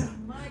 8.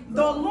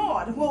 The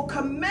Lord will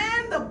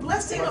command the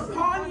blessing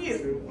upon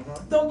you.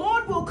 The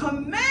Lord will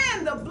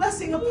command the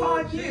blessing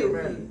upon you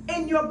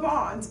in your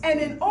barns and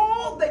in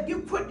all that you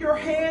put your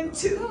hand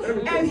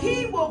to. And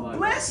he will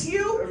bless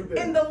you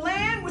in the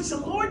land which the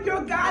Lord your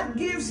God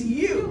gives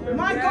you.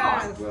 My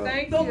God,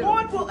 the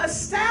Lord will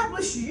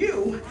establish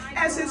you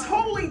as his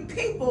holy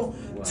people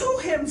to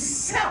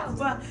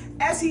himself,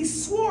 as he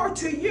swore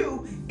to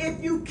you, if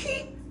you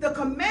keep the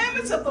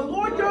commandments of the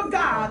Lord your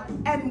God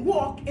and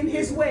walk in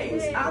his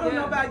ways. I don't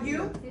know about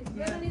you.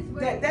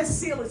 That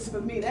seals it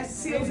for me. That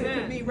seals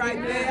it for me right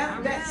there.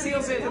 That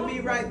seals it for me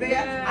right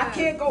there. I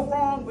can't go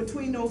wrong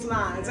between those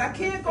lines. I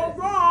can't go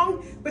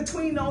wrong between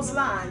between those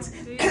lines.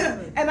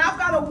 And I've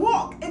got to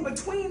walk in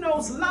between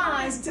those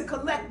lines to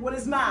collect what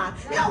is mine.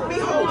 Help me,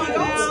 Holy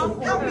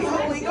Ghost. Help me,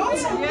 Holy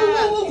Ghost.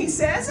 He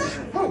says,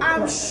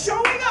 I'm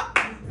showing up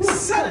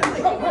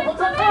suddenly,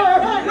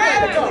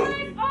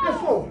 radically,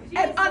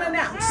 and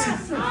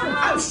unannounced.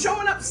 I'm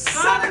showing up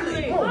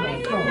suddenly,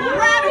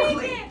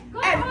 radically,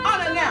 and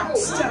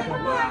unannounced.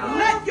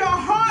 Let your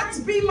hearts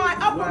be my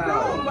upper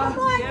room,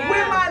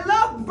 where my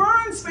love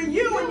burns for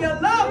you and your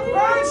love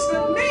burns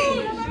for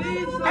me.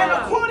 And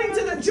according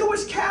to the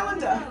Jewish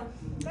calendar,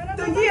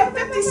 the year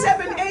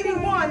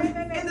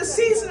 5781, in the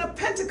season of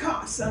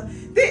Pentecost,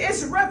 there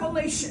is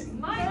revelation,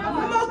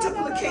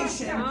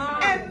 multiplication,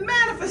 and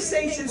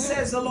manifestation,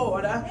 says the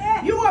Lord.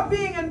 You are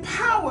being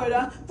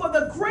empowered for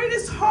the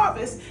greatest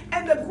harvest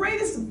and the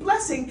greatest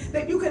blessing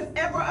that you could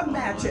ever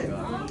imagine.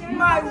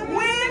 My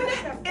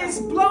wind is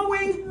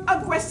blowing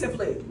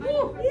aggressively.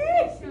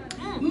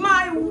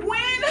 My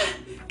wind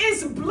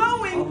is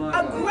blowing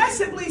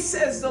aggressively,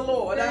 says the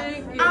Lord.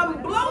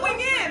 I'm blowing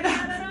in,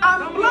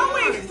 I'm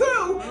blowing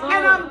through,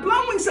 and I'm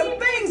blowing some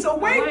things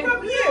away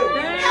from you.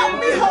 Help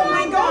me,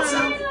 Holy Ghost.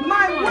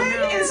 My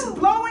wind is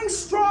blowing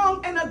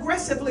strong and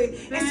aggressively.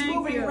 It's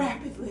moving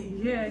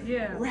rapidly.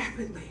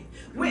 Rapidly.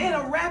 We're in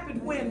a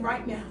rapid wind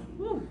right now.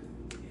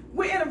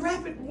 We're in a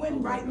rapid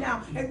wind right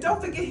now. And don't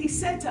forget, he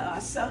said to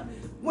us,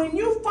 when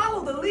you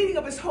follow the leading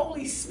of his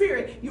Holy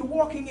Spirit, you're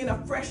walking in a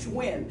fresh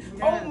wind.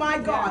 Oh my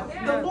God.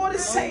 The Lord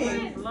is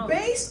saying,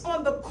 based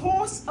on the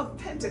course of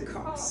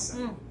Pentecost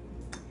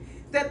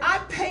that I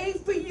paid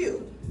for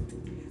you,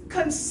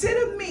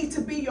 consider me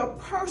to be your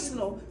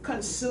personal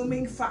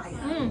consuming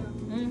fire.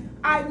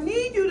 I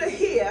need you to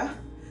hear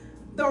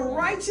the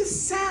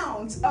righteous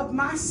sounds of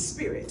my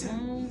spirit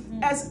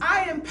as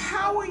I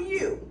empower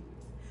you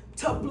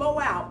to blow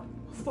out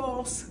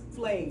false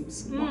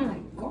flames. My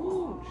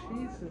God.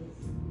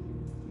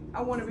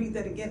 I want to read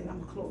that again and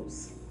I'm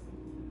close.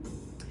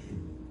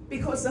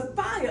 Because the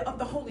fire of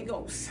the Holy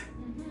Ghost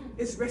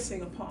is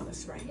resting upon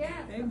us right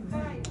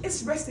now.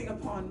 It's resting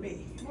upon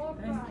me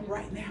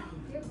right now.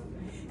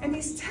 And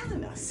he's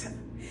telling us,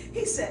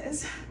 he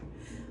says,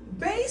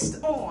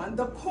 based on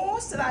the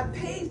cost that I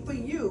paid for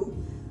you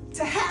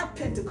to have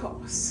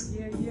Pentecost.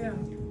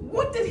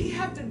 What did he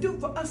have to do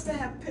for us to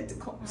have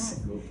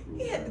Pentecost?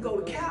 He had to go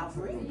to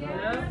Calvary.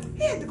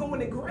 He had to go in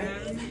the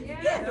grave. He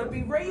had to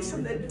be raised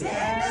from the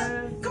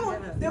dead. Come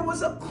on, there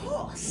was a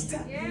cost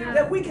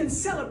that we can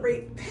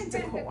celebrate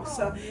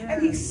Pentecost.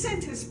 And he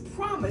sent his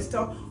promise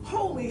to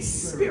Holy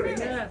Spirit.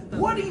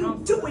 What are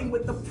you doing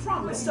with the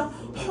promise to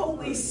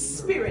Holy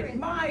Spirit?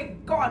 My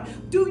God,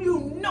 do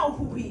you know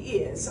who he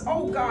is?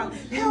 Oh God,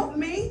 help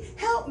me,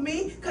 help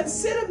me.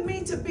 Consider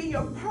me to be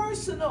your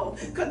personal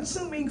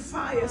consuming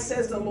fire,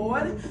 says the Lord.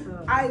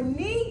 I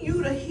need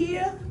you to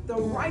hear the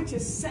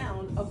righteous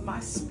sound of my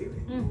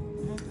spirit.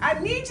 I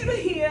need you to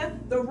hear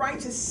the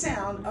righteous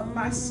sound of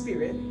my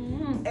spirit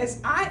as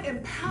I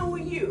empower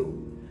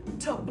you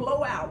to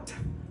blow out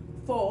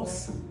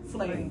false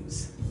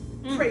flames.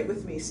 Pray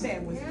with me.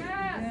 Stand with me.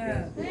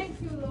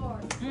 Thank you,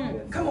 Lord.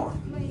 Come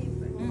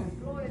on.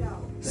 Blow it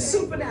out.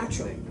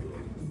 Supernatural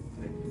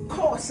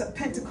course of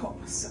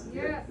Pentecost.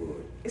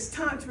 It's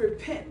time to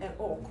repent at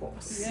all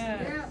costs.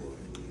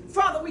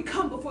 Father, we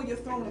come before your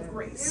throne of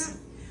grace.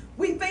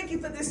 We thank you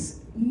for this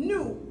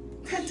new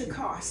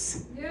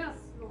Pentecost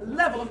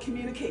level of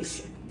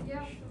communication.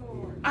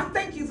 I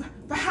thank you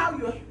for how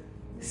you're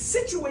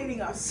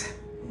situating us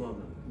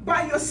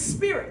by your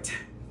spirit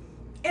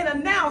in a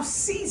now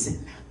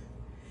season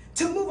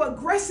to move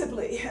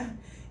aggressively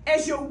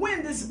as your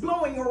wind is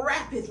blowing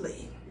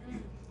rapidly.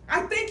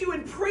 I thank you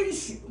and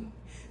praise you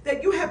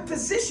that you have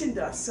positioned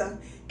us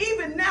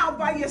even now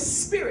by your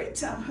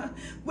spirit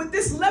with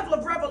this level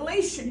of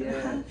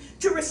revelation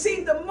to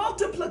receive the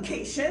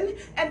multiplication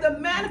and the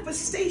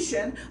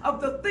manifestation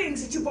of the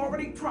things that you've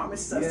already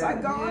promised us.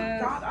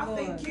 God, I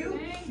thank you.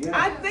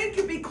 I thank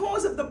you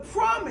because of the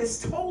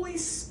promised Holy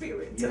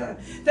Spirit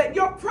that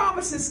your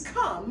promises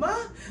come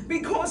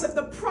because of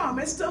the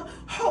promised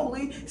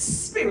Holy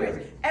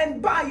Spirit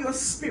and by your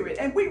spirit,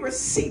 and we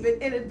receive it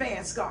in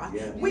advance, God.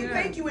 We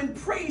thank you and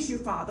praise you,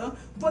 Father,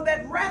 for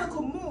that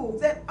radical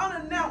move, that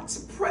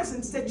unannounced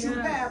presence that you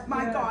have,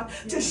 my God,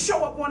 to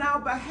show up on our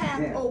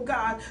behalf, oh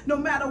God, no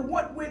matter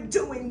what we're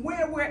doing,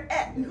 where we're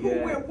at, and who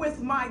we're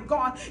with, my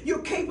God.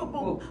 You're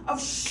capable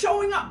of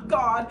showing up,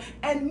 God,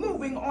 and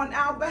moving on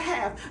our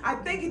behalf. I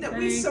thank you that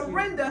we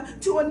surrender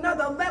to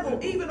another level,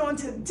 even on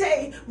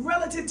today,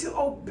 relative to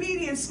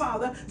obedience,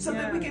 Father, so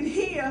that we can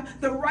hear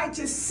the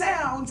righteous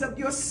sounds of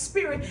your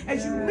spirit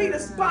as you lead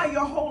us by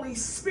your Holy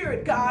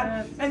Spirit,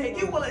 God, and that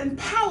you will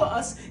empower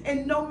us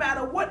in no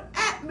matter what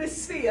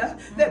atmosphere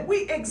that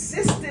we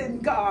exist in,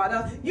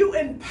 God. You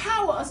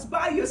empower us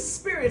by your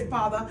spirit,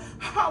 Father,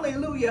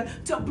 hallelujah,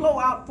 to blow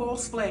out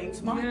false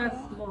flames. My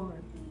God.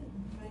 Lord.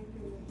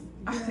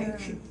 I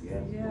thank you.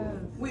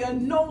 We are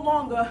no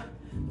longer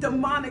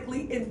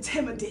demonically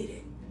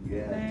intimidated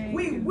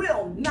We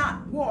will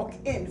not walk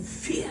in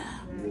fear.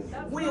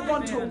 We are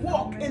going to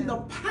walk in the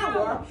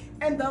power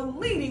and the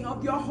leading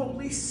of your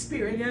Holy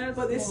Spirit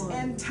for this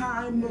end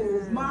time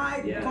move.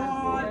 My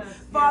God,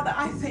 Father,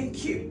 I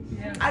thank you.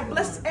 I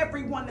bless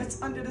everyone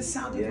that's under the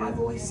sound of my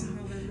voice.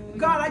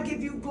 God, I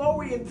give you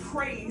glory and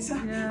praise.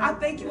 I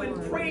thank you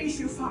and praise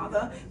you,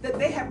 Father, that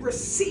they have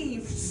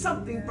received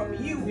something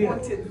from you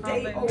on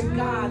today, oh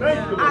God.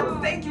 I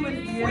thank you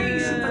and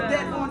praise you for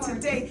that on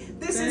today.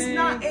 This is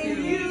not a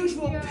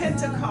usual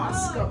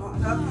Pentecost,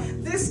 God.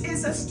 This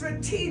is a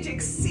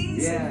strategic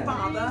season,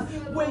 Father,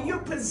 where you're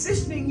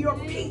positioning your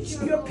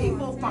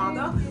people,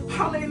 Father.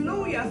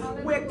 Hallelujah.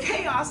 Where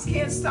chaos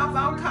can't stop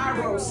our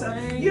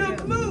kairos.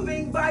 You're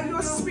moving by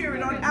your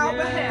spirit on our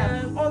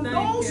behalf, on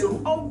those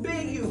who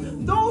obey you.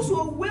 Those who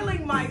are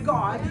willing, my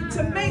God,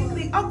 to make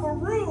the upper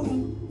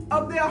room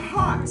of their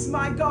hearts,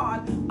 my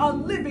God, a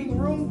living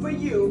room for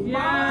you.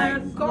 My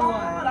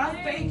God,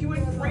 I thank you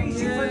and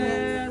praise you for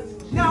that.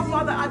 Now,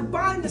 Father, I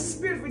bind the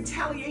spirit of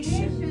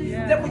retaliation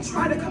that would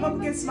try to come up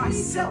against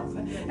myself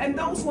and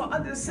those who are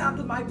under the sound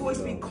of my voice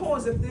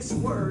because of this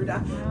word.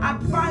 I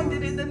bind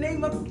it in the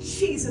name of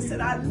Jesus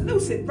and I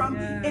loose it from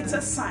its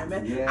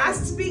assignment. I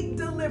speak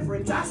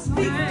deliverance. I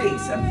speak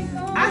peace.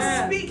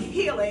 I speak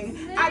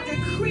healing. I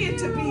decree it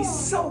to be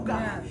so,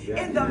 God,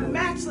 in the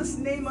matchless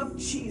name of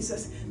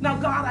Jesus. Now,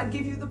 God, I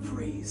give you the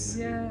praise.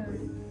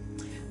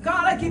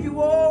 God, I give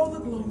you all the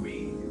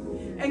glory.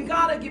 And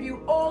God, I give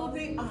you all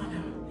the honor.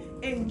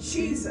 In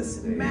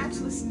Jesus'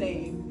 matchless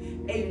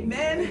name,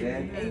 amen,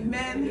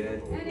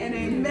 amen, and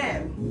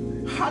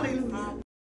amen. Hallelujah.